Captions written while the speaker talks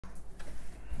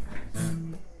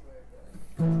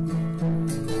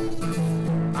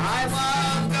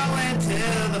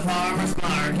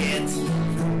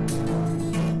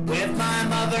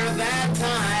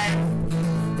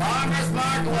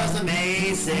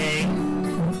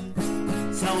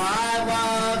amazing. So I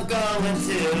love going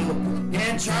to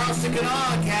in Charleston,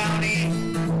 Kanawha County.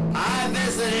 I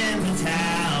visited the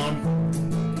town.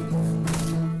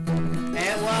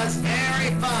 It was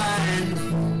very fun.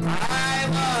 I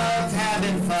loved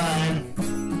having fun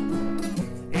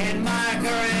in my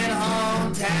current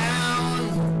hometown.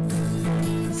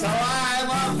 So I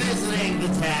love visiting the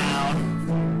town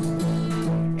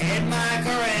in my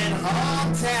current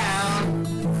hometown.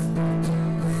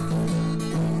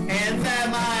 In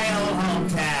my old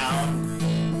hometown.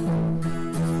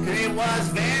 It was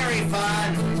very fun.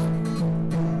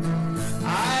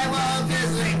 I love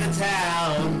visiting the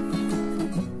town.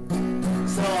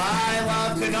 So I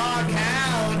love Kanawha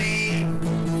County.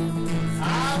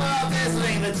 I love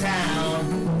visiting the town.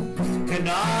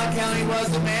 Kanawha County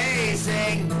was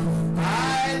amazing.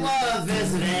 I love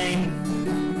visiting.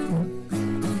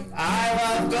 I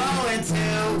love going to.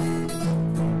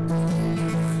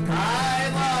 I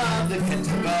love the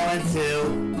going to.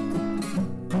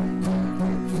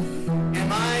 In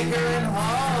my current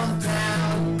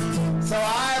hometown. So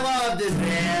I loved it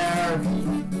there.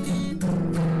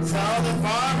 So the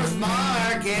farmer's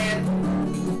market.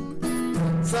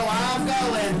 So I'm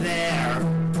going there.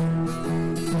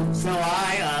 So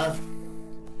I love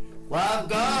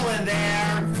going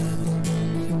there.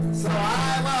 So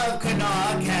I love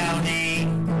Kanawha County.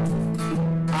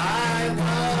 I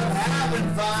love having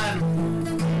fun.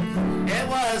 It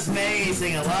was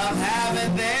amazing. I love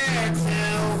having there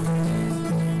too.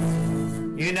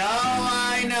 You know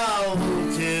I know who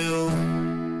to.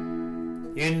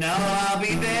 You know I'll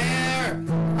be there.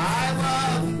 I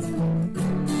love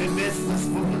the business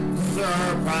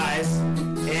surprise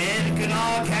in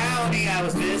Kanawha County. I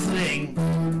was visiting.